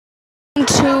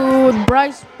to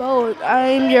Bryce Boat.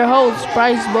 I'm your host,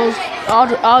 Bryce Boat,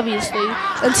 obviously.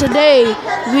 And today,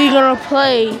 we're gonna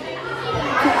play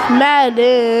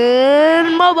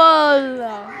Madden Mobile.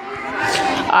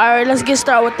 Alright, let's get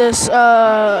started with this.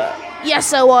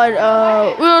 Yes, I won.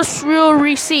 We'll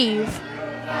receive.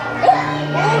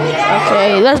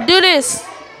 Okay, let's do this.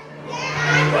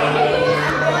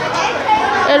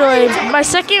 Anyway, my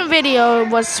second video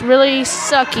was really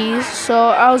sucky,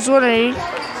 so I was wondering,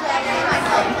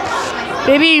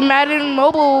 maybe Madden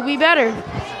Mobile will be better.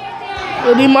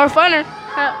 It'll be more funner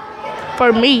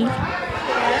for me.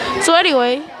 So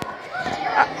anyway,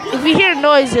 if you hear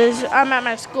noises, I'm at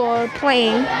my school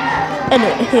playing, and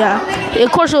yeah,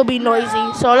 of course it'll be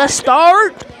noisy. So let's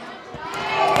start.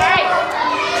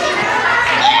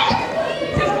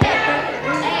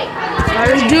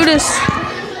 Alright, let's do this.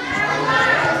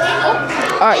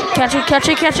 Alright, catch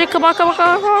it. Come on.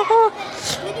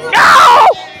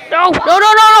 No!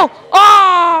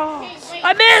 Oh!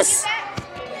 I miss!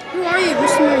 Who are you?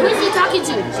 Who is he talking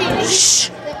to? Shh.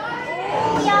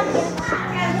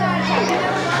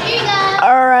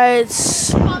 Alright.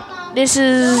 This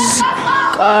is...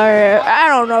 I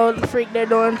don't know what the freak they're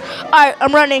doing. Alright,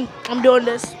 I'm running. I'm doing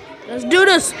this. Let's do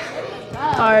this.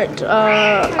 Alright,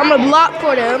 I'm gonna block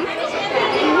for them.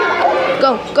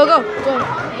 Go.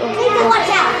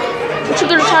 What you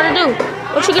gonna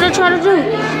try to do?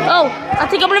 Oh, I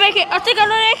think I'm gonna make it.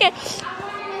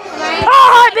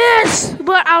 Oh, I missed!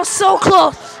 But I was so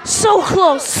close.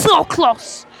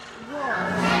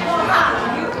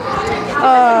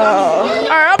 Alright,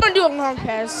 I'm gonna do a long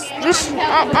pass. I'm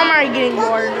already getting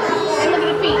bored.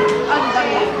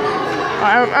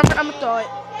 Alright, I'm gonna throw it.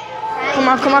 Come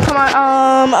on.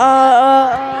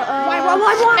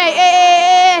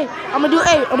 Hey. I'm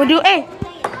gonna do A.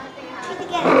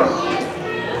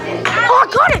 Oh, I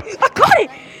got it!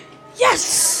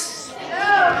 Yes!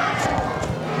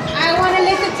 I want to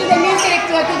listen to the music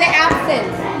to the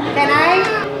absence. Can I?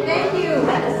 Thank you.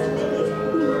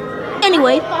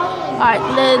 Anyway, alright,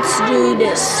 let's do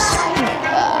this.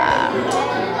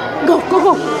 Go.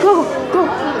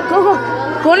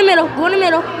 Go in the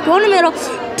middle.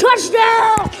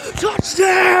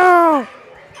 Touchdown!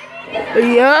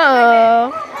 Yeah.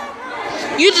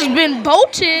 You just been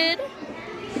bolted.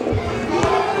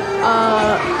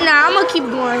 Nah, I'm gonna keep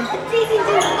going.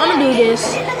 I'm gonna do this.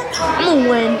 I'm gonna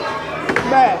win.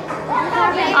 Bruh.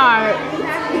 Alright.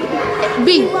 B.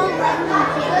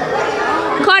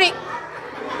 Caught it.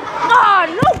 Oh,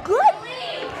 no good.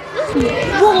 This is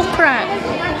bull crap.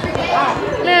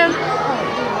 Man.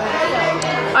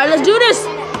 Alright, let's do this.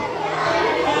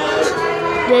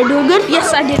 Did I do good?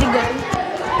 Yes, I did it good.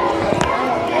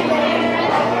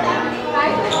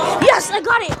 Yes, I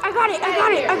got it.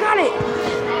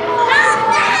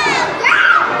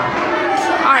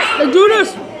 Alright, let's do this.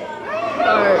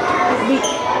 Alright,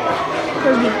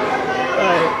 Where's B?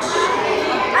 Alright.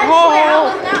 Oh,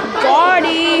 got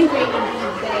it.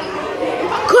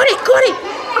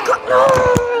 No.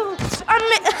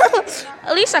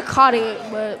 At least I caught it,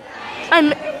 but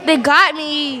they got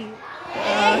me.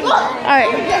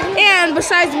 Alright, and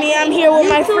besides me, I'm here with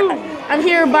my friend. I'm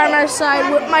here by my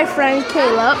side with my friend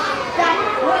Caleb.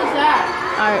 What is that?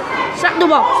 Alright, stop the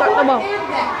ball. Come on.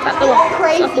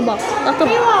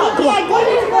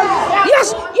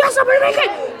 Yes, I'm gonna make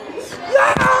it.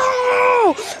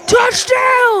 No!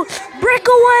 Touchdown!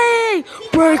 Breakaway!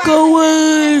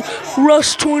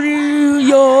 Rush 20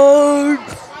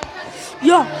 yards.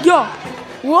 Yeah.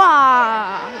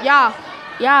 Wow. Yeah.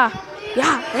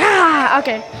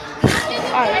 Okay.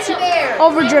 Alright.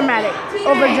 Over dramatic,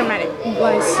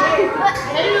 guys.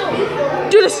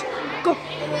 Do this. Go.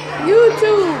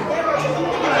 YouTube.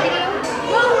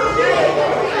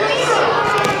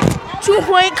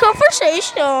 2-point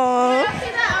conversation.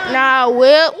 Nah,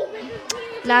 Whip.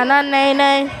 Nah.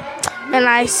 And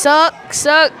I suck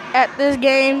at this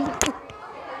game.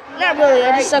 Not really.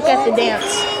 I just suck at the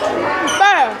dance.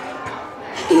 Wow.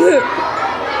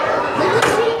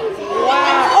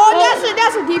 Oh,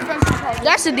 that's a defensive cover.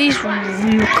 That's a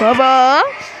defensive cover.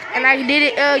 And I did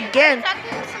it again.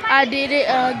 Alright,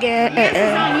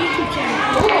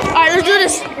 let's do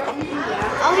this.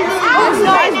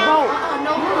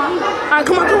 Alright,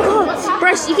 come on.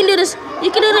 Bryce, you can do this.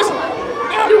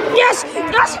 Yes,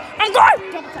 I'm going.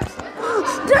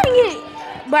 Dang it.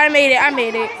 But I made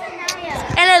it.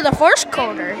 And then the first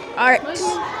quarter. Alright.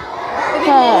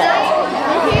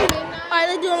 Alright,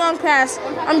 let's do a long pass.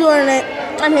 I'm doing it.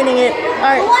 I'm hitting it.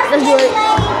 Alright, let's do it.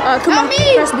 Come on,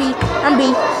 press B. I'm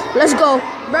B. Let's go.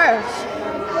 Bruh.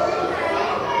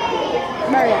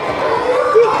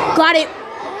 Got it.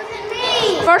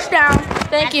 First down.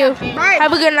 Thank you.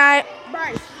 Have a good night.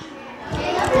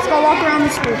 Let's go walk around the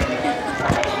school.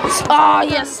 Oh,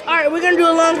 yes. All right, we're going to do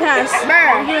a long pass.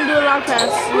 We're going to do a long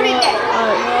pass. Who did that?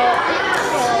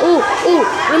 Ooh.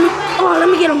 Let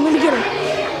me get him.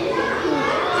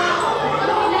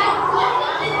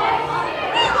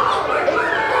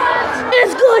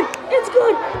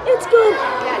 It's good.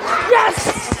 Yes.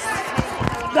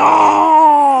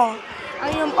 Oh, I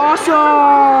am awesome.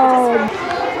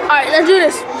 All right, let's do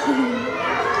this.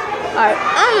 All right,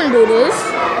 I'm going to do this.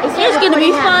 It's going to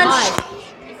be fun.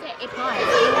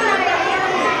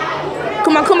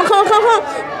 Come on.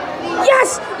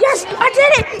 Yes, I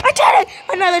did it.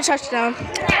 Another touchdown.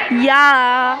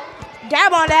 Yeah.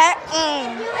 Dab on that.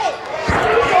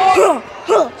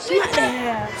 Smack that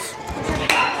ass.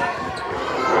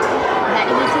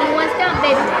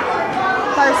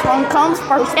 First one comes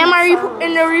first. And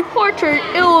in the reporter,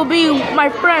 it will be my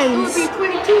friends.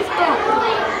 22 stump.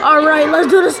 All right, let's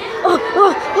do this. Man.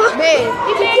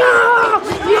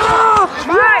 Yeah.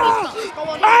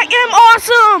 I am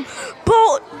awesome.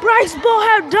 Bryce Bowe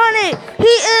have done it.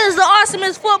 He is the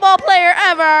awesomest football player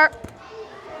ever.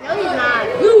 No, he's not.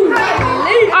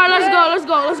 All right,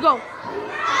 let's go.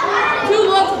 Two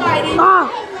looks fighting.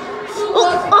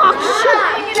 Shit.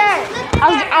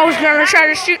 I was gonna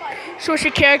try to switch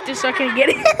your character so I can get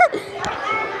it.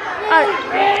 All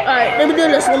right. Let me do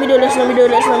this.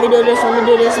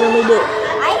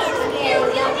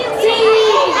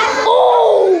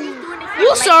 Oh,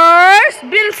 you sir's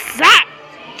been sacked,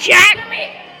 Jack.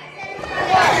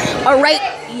 All right.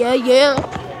 Yeah.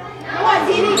 Why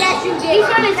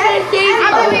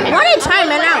they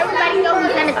timing out?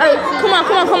 Come on.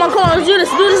 Let's do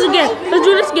this again.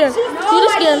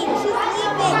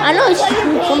 I know it's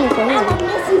coming from him.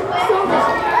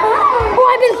 Oh,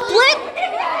 I've been flipped.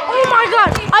 Oh my God,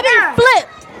 I've been flipped.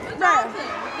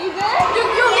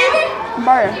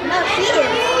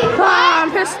 I'm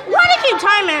pissed. Why they keep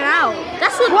timing out?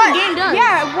 That's what the game does.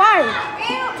 Yeah, why?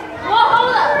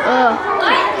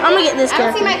 I'm gonna get this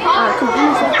character.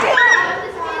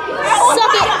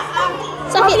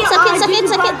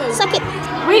 Suck it.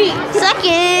 Ready? Suck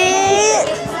it.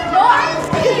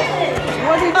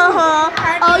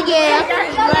 Oh yeah.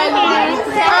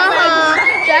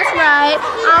 That's right.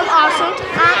 I'm awesome.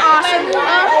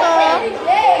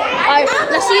 Alright,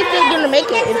 let's see if they're gonna make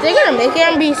it. If they're gonna make it,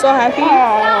 I'm be so happy.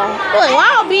 Wait, why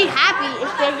I'll be happy if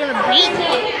they're gonna beat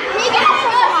me?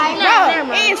 No,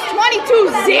 it's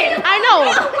 22-0. I know.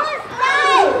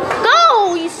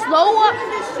 Go, you slow up.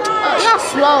 Y'all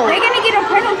slow. They're gonna get a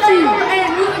penalty.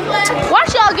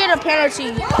 Watch y'all get a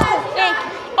penalty. Thank you.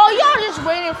 Oh, y'all just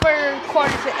waiting for the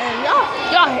quarter to end.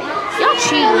 Y'all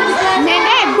cheating. Man,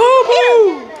 that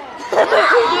boo-boo.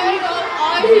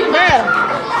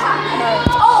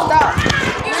 Stop.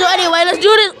 So anyway, let's do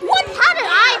this. What? How did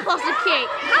I supposed to kick?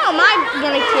 How am I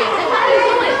gonna kick?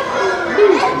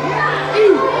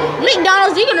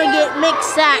 McDonald's, you're gonna get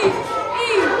mixed sack.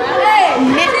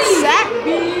 Mixed sack?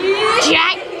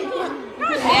 Jack.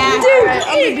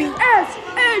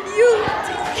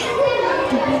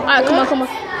 Alright, come on.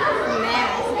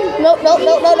 Nope.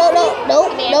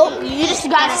 You just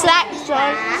got sacked,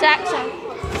 son. Sack. Sack.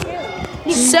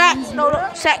 He's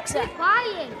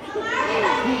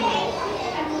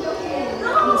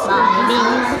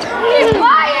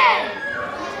lying.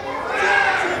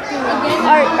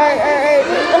 Alright.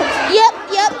 Yep.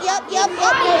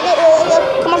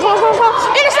 Come on.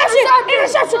 Interception.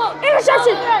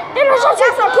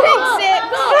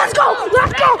 Let's go.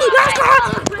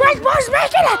 Bryce Bowe's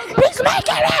making it. He's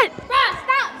making it.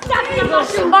 Stop.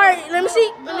 Alright, let me see.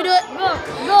 Let me do it.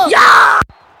 Go. Yeah.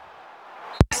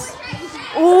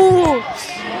 Ooh.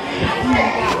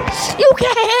 You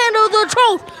can't handle the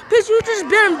truth because you just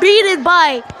been beaten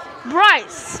by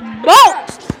Bryce Bowe.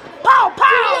 Pow.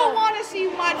 You don't want to see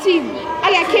my team.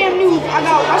 I got Cam Newton. I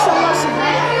got Russell Wilson.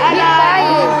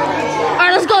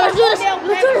 Alright, let's go. Let's do this.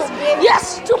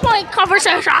 Yes, 2-point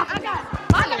conversation.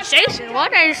 Conversation? Why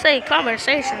did you say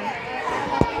conversation?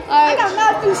 I got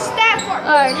Matthew Stafford.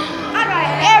 Alright. I got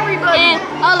everybody. And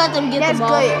I'll let them get the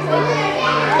ball. Good.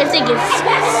 If they can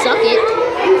suck it.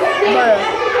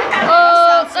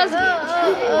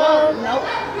 Nope.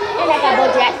 And I got Bo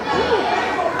Jackson.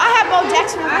 I have Bo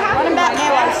Jackson. Running back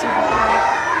and wide receiver.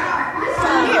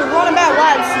 Yeah, running back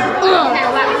wide receiver.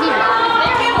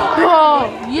 Oh,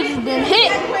 you just been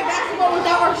hit.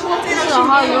 This is a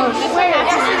hard rush.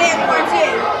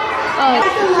 Alright.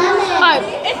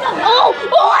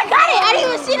 Oh, I got it. I didn't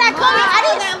even see that coming. I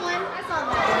didn't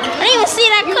even see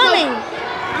that coming.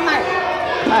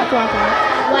 Alright, come on.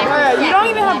 You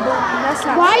don't even have that's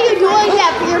not. Why are you doing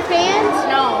that for your fans?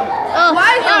 No.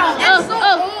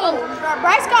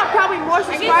 Bryce got probably more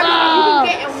subscribers than you can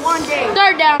get in one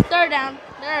Third down. Who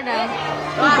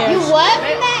cares? You what?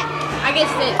 I get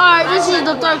sick. Alright, this is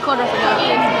the third quarter for now.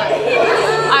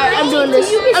 Alright, I'm doing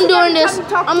this. I'm gonna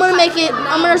make it.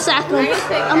 I'm gonna sack him.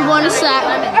 I'm going to sack.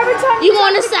 Every time You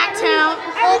going to sack town?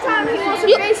 Every time he wants to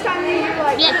FaceTime me, you're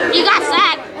like, Yeah, you got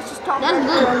sacked. let's just talk. That's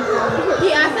good.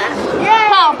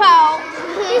 Yeah. Pow, pow.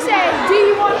 He said, do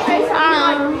you want to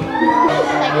FaceTime?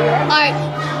 Alright,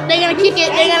 they're gonna kick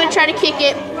it. They're gonna try to kick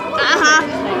it.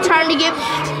 Trying to get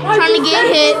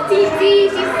hit.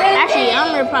 Actually,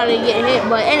 I'm gonna probably get hit,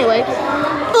 but anyway.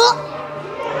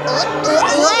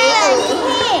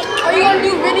 Are you gonna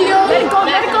do videos? Let it go.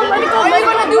 Are you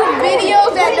gonna do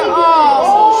videos at the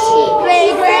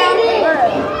playground?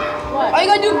 Are you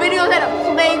gonna do videos at the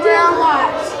playground?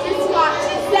 Just watch.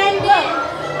 Stand up.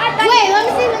 Wait, let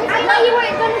me see. I thought you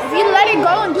weren't gonna see. You let it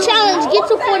go and do Challenge, get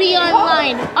to 40-yard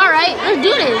line. Alright, let's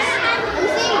do this.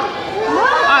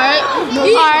 Alright,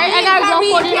 I gotta go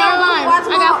 49 lines.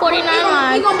 I got 49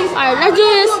 lines. Alright, let's do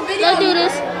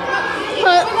this.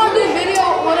 Put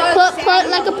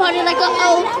like a party, like a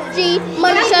OG.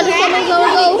 Mother shut it, come and go,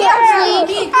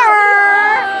 sleep.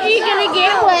 You're gonna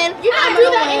get one. You gotta do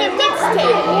that in a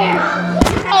mixtape.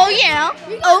 Oh yeah,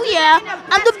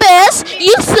 I'm the best.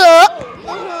 You suck.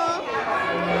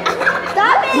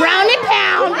 Ground and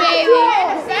pound, baby.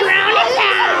 Ground and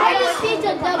pound.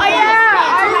 Oh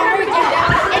yeah, I remember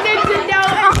that. And then sit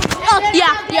down.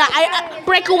 Yeah. I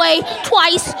break away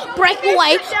twice.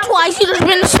 You just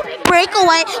been break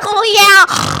away. Oh yeah.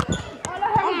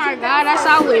 Oh my God, that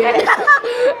sounds weird. All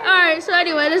right, so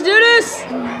anyway, let's do this.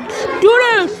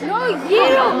 No, you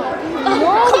don't.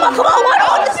 Come on. Why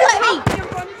don't you let me?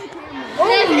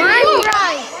 That's my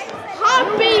right.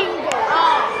 Hopping.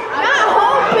 Not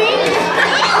hoping.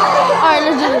 All right,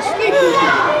 let's do this.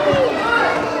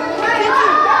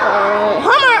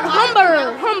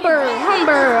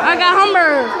 Humber. I got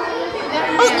Humber.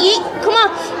 Oh, yeah. Come on.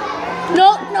 No.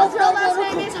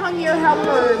 It's hung your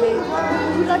helper, baby.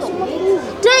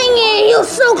 Dang it! You're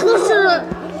so close to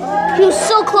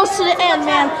the end,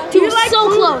 man. You were so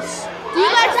close. Do you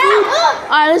like food? All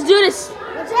right, let's do this.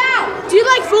 Do you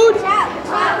like food? All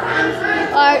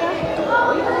right.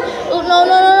 Oh, no!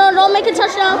 Don't make a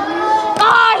touchdown.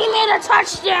 Oh, he made a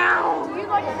touchdown.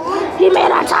 He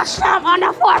made a touchdown on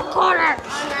the fourth quarter.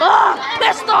 Oh,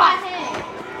 pissed off.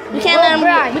 We can't let him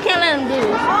do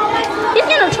this. He's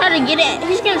gonna try to get it.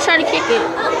 He's gonna try to kick it.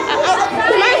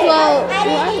 Might as well.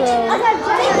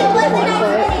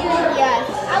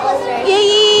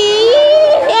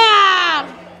 Yeah.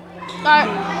 Alright.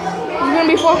 It's gonna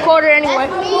be fourth quarter anyway.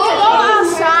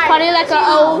 Party like an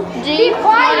OG.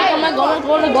 I'm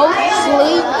gonna go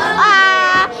sleep.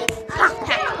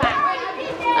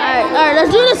 Alright,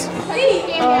 let's do this.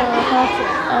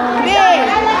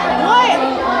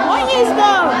 What is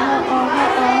the?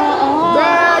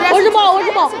 Where's the ball?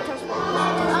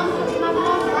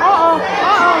 Oh,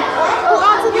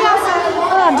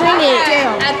 dang it.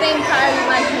 I think Kyrie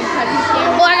likes him because he's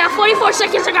scared. Oh, I got 44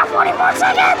 seconds. Run.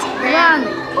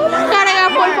 Oh my God, I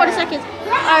got 44 seconds.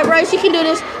 Alright, Bryce, you can do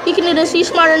this. He's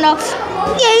smart enough.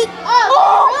 Yay.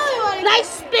 Oh, nice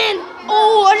spin.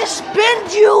 Oh, I just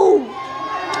spinned you.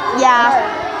 Yeah.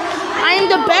 I am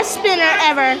the best spinner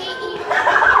ever.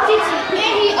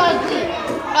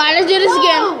 Alright, let's do this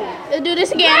again. Who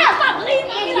is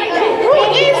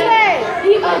that?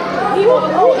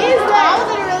 Who is that?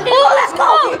 Oh, let's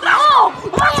go.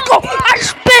 I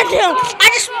just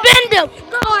spinned him.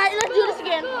 Alright, let's do this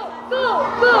again.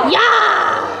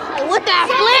 Yeah. With that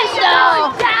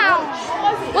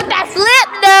flip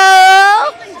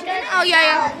though. Oh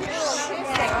yeah.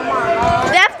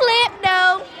 That flip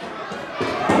though.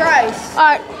 Bryce.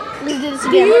 Alright, let's do this Do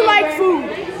again. you like food?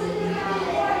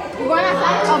 Alright,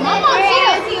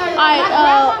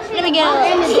 let me get it.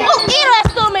 Oh, Eli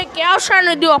still make it. I was trying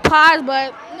to do a pause,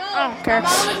 but I don't care.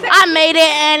 I made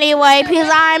it anyway because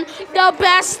I'm the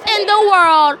best in the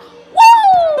world.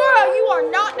 Woo! Girl, you are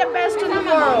not the best in the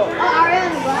world.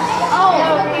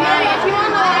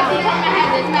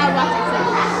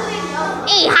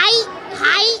 Hey, hi.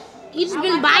 You just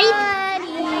been bite?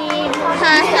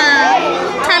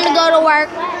 Time to go to work.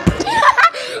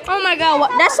 Oh my God,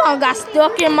 that song got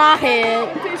stuck in my head.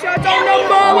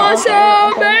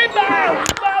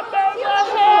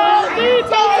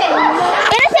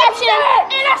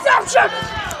 Interception!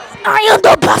 I am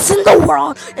the best in the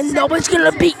world, and nobody's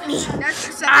gonna beat me.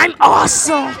 I'm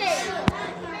awesome.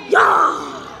 Yeah.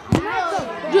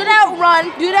 Do that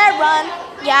run.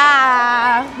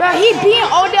 Yeah. But he being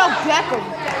Odell Beckham.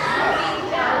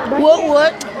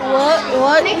 What?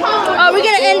 We're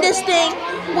gonna end this thing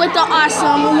with the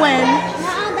awesome win.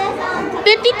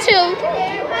 52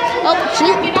 Oh,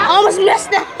 shoot. I almost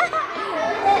missed that.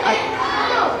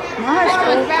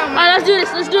 Alright, let's do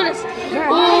this. Let's do this.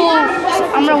 Ooh,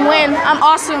 I'm gonna win. I'm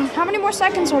awesome. How many more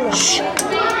seconds are left?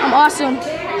 I'm awesome.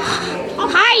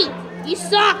 Hide. You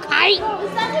suck. Hide.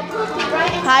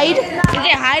 Hide. Is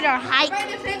it hide or hike?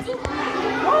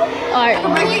 Alright.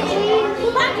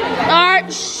 Alright.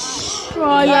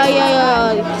 Oh, yeah.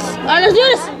 Alright, let's do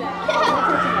this.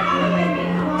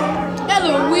 That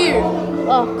looks weird.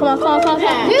 Oh, come on. Don't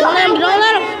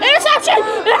let him. Interception.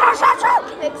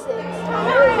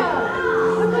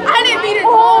 I didn't mean to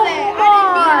call that.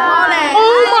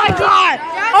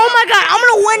 Oh my god. I'm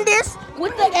gonna win this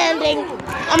with the ending.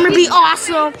 I'm gonna be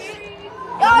awesome.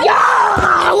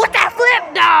 Yeah, with that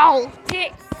flip though.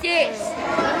 Six.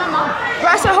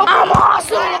 Bryce, I hope I'm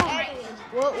awesome.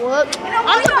 What?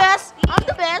 I'm the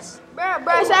best.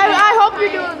 Bryce, I hope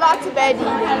you're doing lots of editing.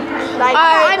 Like,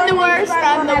 I'm the worst.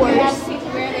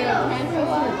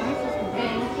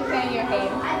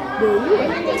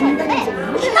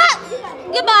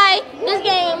 Goodbye. This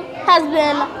game has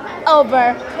been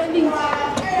over.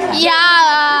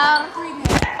 Yeah.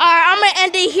 Alright, I'm gonna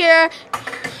end it here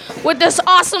with this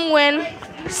awesome win.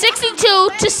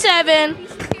 62-7.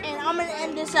 And I'm gonna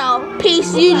end this out.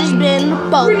 Peace. You just been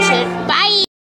bullshit.